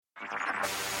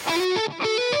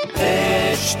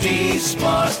HT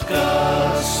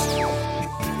Smartcast.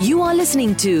 You are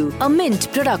listening to a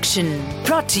Mint production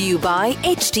brought to you by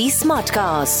HT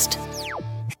Smartcast.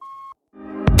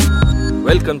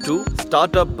 Welcome to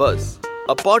Startup Buzz,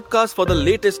 a podcast for the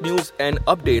latest news and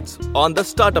updates on the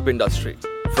startup industry.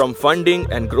 From funding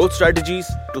and growth strategies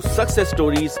to success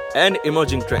stories and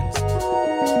emerging trends.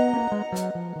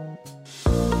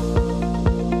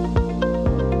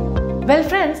 Well,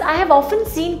 friends, I have often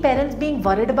seen parents being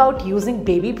worried about using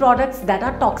baby products that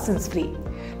are toxins-free.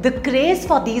 The craze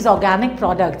for these organic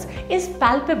products is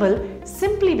palpable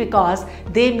simply because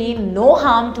they mean no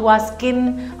harm to our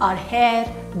skin, our hair,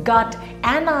 gut,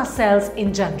 and our cells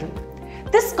in general.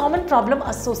 This common problem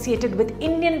associated with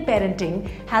Indian parenting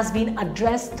has been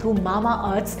addressed through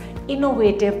Mamaearth's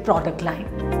innovative product line.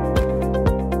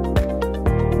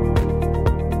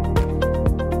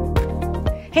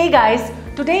 Hey guys,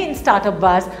 today in Startup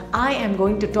Buzz, I am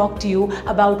going to talk to you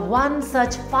about one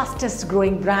such fastest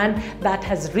growing brand that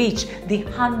has reached the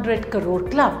 100 crore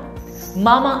club.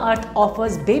 Mamaearth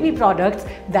offers baby products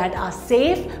that are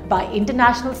safe by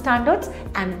international standards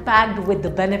and packed with the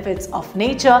benefits of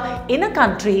nature in a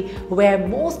country where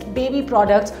most baby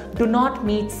products do not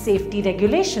meet safety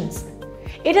regulations.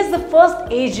 It is the first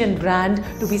Asian brand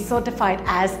to be certified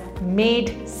as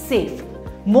Made Safe.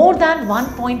 More than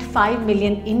 1.5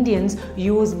 million Indians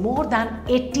use more than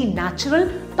 80 natural,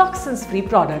 toxins-free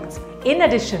products. In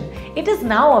addition, it is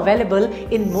now available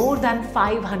in more than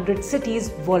 500 cities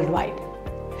worldwide.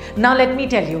 Now let me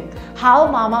tell you how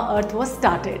Mamaearth was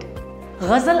started.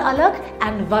 Ghazal Alag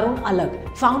and Varun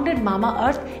Alag founded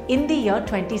Mamaearth in the year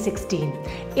 2016,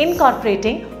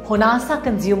 incorporating Honasa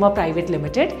Consumer Private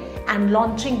Limited and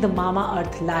launching the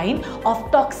Mamaearth line of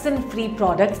toxin-free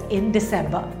products in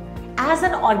December. As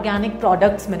an organic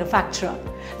products manufacturer,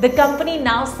 the company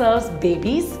now serves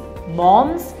babies,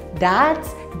 moms,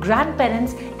 dads,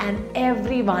 grandparents, and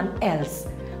everyone else.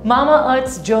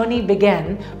 Mamaearth's journey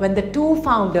began when the two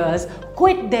founders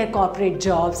quit their corporate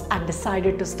jobs and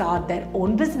decided to start their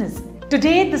own business.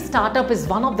 Today, the startup is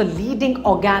one of the leading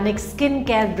organic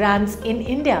skincare brands in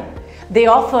India. They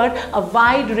offer a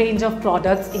wide range of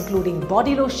products including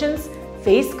body lotions,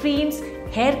 face creams,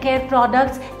 hair care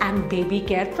products, and baby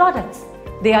care products.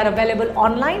 They are available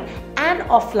online and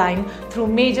offline through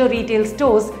major retail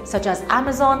stores such as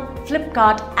Amazon,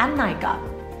 Flipkart, and Nykaa.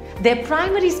 Their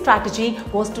primary strategy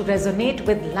was to resonate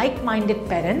with like-minded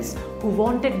parents who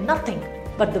wanted nothing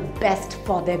but the best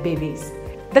for their babies.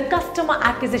 The customer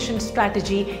acquisition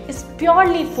strategy is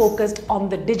purely focused on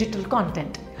the digital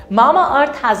content.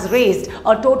 Mamaearth has raised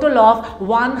a total of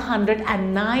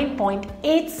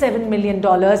 $109.87 million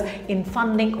in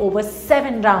funding over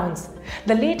 7 rounds.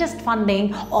 The latest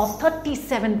funding of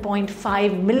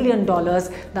 $37.5 million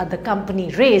that the company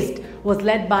raised was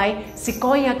led by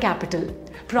Sequoia Capital.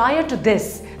 Prior to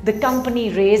this, the company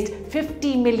raised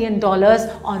 $50 million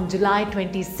on July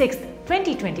 26,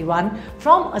 2021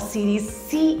 from a Series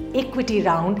C equity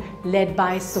round led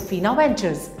by Sofina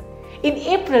Ventures. In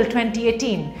April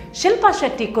 2018, Shilpa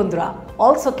Shetty Kundra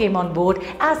also came on board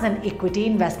as an equity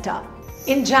investor.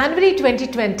 In January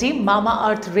 2020,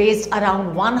 Mamaearth raised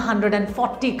around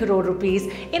 140 crore rupees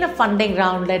in a funding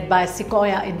round led by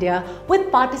Sequoia India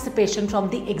with participation from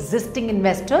the existing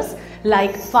investors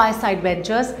like Fireside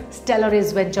Ventures,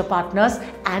 Stellaris Venture Partners,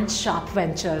 and Sharp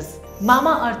Ventures.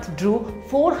 Mamaearth drew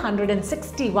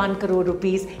 461 crore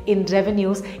rupees in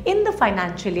revenues in the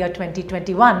financial year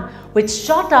 2021, which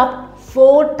shot up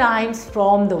 4 times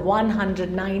from the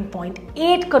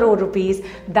 109.8 crore rupees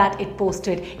that it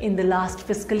posted in the last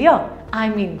fiscal year. I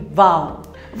mean, wow!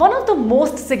 One of the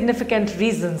most significant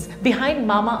reasons behind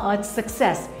Mamaearth's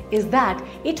success is that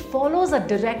it follows a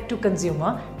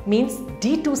direct-to-consumer, means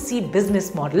D2C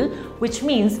business model, which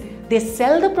means they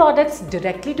sell the products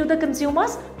directly to the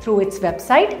consumers through its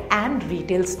website and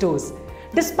retail stores.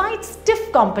 Despite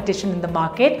stiff competition in the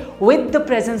market with the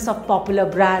presence of popular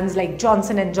brands like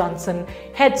Johnson & Johnson,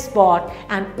 HeadSpot,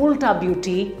 and Ulta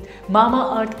Beauty,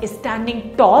 Mamaearth is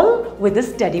standing tall with a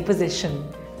steady position.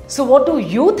 So what do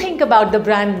you think about the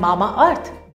brand Mamaearth?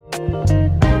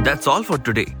 That's all for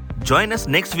today. Join us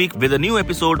next week with a new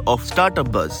episode of Startup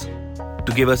Buzz.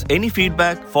 To give us any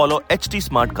feedback, follow HT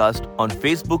Smartcast on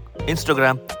Facebook,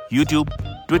 Instagram, YouTube,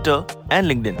 Twitter, and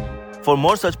LinkedIn. For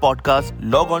more such podcasts,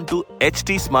 log on to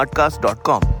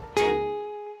htsmartcast.com.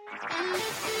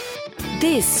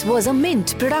 This was a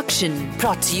Mint production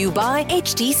brought to you by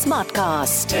HT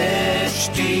Smartcast.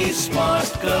 HT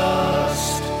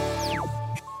Smartcast.